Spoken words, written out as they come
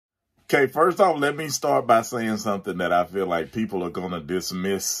Okay, first off, let me start by saying something that I feel like people are going to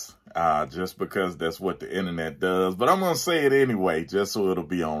dismiss just because that's what the internet does. But I'm going to say it anyway, just so it'll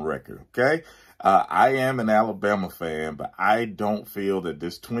be on record, okay? I am an Alabama fan, but I don't feel that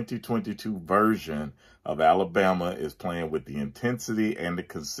this 2022 version of Alabama is playing with the intensity and the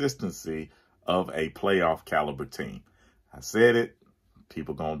consistency of a playoff caliber team. I said it.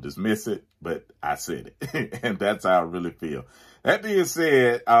 People going to dismiss it, but I said it. And that's how I really feel. That being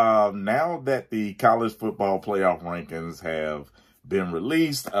said, now that the college football playoff rankings have been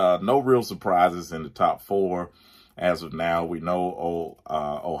released, no real surprises in the top four. As of now, we know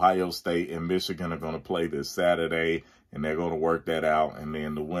Ohio State and Michigan are going to play this Saturday, and they're going to work that out. And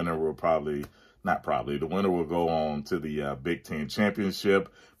then the winner will the winner will go on to the Big Ten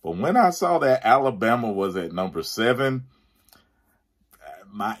championship. But when I saw that Alabama was at number 7,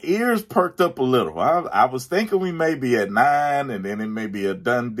 my ears perked up a little. I was thinking we may be at 9 and then it may be a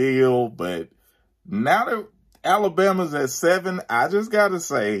done deal. But now that Alabama's at 7, I just got to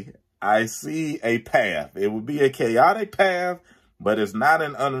say, I see a path. It would be a chaotic path, but it's not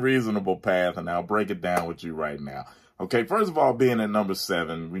an unreasonable path. And I'll break it down with you right now. Okay, first of all, being at number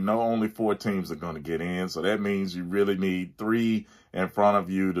 7, we know only 4 teams are going to get in. So that means you really need 3 in front of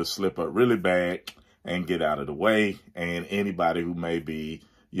you to slip up really bad and get out of the way, and anybody who may be,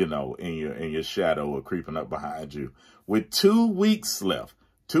 you know, in your shadow or creeping up behind you. With 2 weeks left,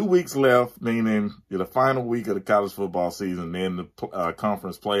 meaning the final week of the college football season, then the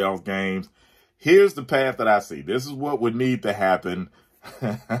conference playoff games, here's the path that I see. This is what would need to happen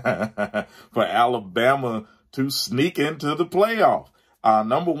for Alabama to sneak into the playoff.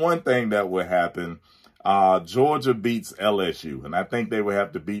 Number one thing that would happen, Georgia beats LSU, and I think they would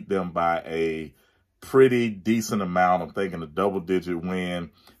have to beat them by a pretty decent amount. I'm thinking a double-digit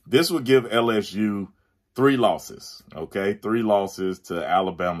win. This would give LSU 3 losses, okay? 3 losses to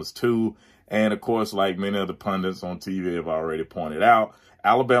Alabama's 2. And, of course, like many of the pundits on TV have already pointed out,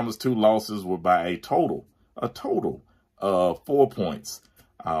 Alabama's 2 losses were by a total of 4 points.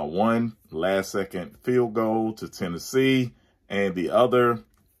 One last-second field goal to Tennessee, and the other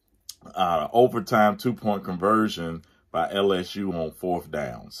overtime 2-point conversion by LSU on 4th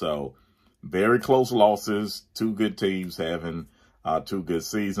down. So, very close losses, 2 good teams having 2 good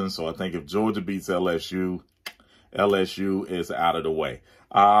seasons. So I think if Georgia beats LSU, LSU is out of the way.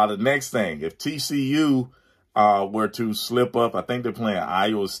 The next thing, if TCU were to slip up, I think they're playing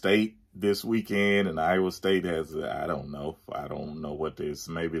Iowa State this weekend, and Iowa State has, I don't know what this,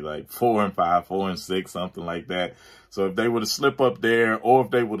 maybe like 4-5, 4-6, something like that. So if they were to slip up there, or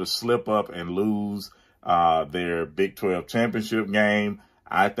if they were to slip up and lose their Big 12 championship game,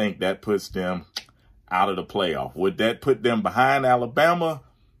 I think that puts them out of the playoff. Would that put them behind Alabama?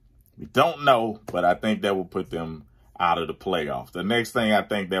 We don't know, but I think that will put them out of the playoff. The next thing I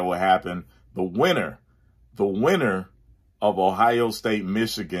think that will happen, the winner of Ohio State,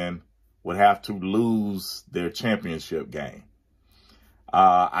 Michigan would have to lose their championship game.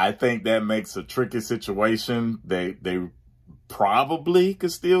 I think that makes a tricky situation. They probably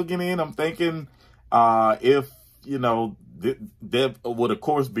could still get in. I'm thinking if, you know, that would, of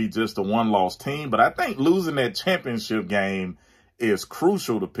course, be just a 1-loss team. But I think losing that championship game is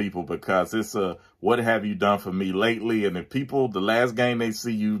crucial to people, because it's a what have you done for me lately? And if people, the last game they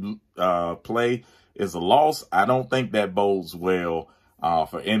see you play is a loss, I don't think that bodes well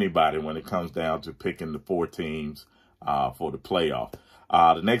for anybody when it comes down to picking the 4 teams for the playoff.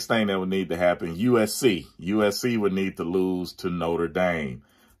 The next thing that would need to happen, USC would need to lose to Notre Dame.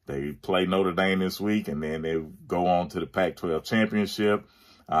 They play Notre Dame this week, and then they go on to the Pac-12 championship.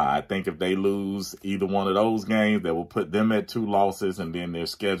 I think if they lose either one of those games, that will put them at 2 losses, and then their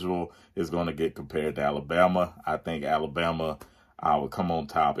schedule is going to get compared to Alabama. I think Alabama will come on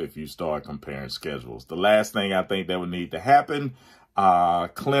top if you start comparing schedules. The last thing I think that would need to happen,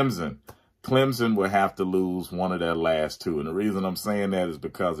 Clemson. Clemson will have to lose one of their last 2. And the reason I'm saying that is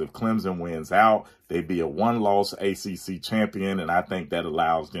because if Clemson wins out, they'd be a 1-loss ACC champion, and I think that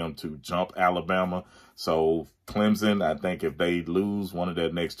allows them to jump Alabama. So Clemson, I think if they lose one of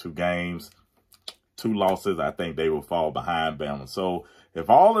their next 2 games, 2 losses, I think they will fall behind Bama. So if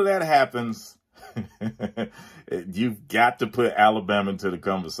all of that happens, you've got to put Alabama into the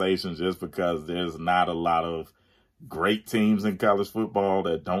conversation, just because there's not a lot of great teams in college football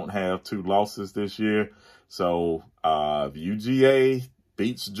that don't have 2 losses this year. So if UGA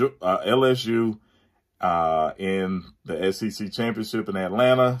beats LSU in the SEC championship in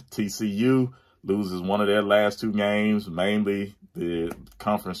Atlanta, TCU loses one of their last 2 games, mainly the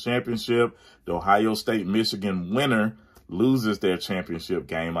conference championship. The Ohio State Michigan winner loses their championship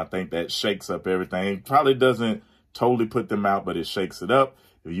game. I think that shakes up everything. Probably doesn't totally put them out, but it shakes it up.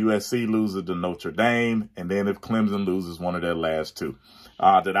 if USC loses to Notre Dame, and then if Clemson loses one of their last two.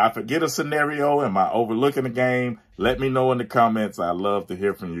 Did I forget a scenario? Am I overlooking a game? Let me know in the comments. I'd love to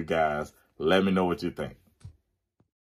hear from you guys. Let me know what you think.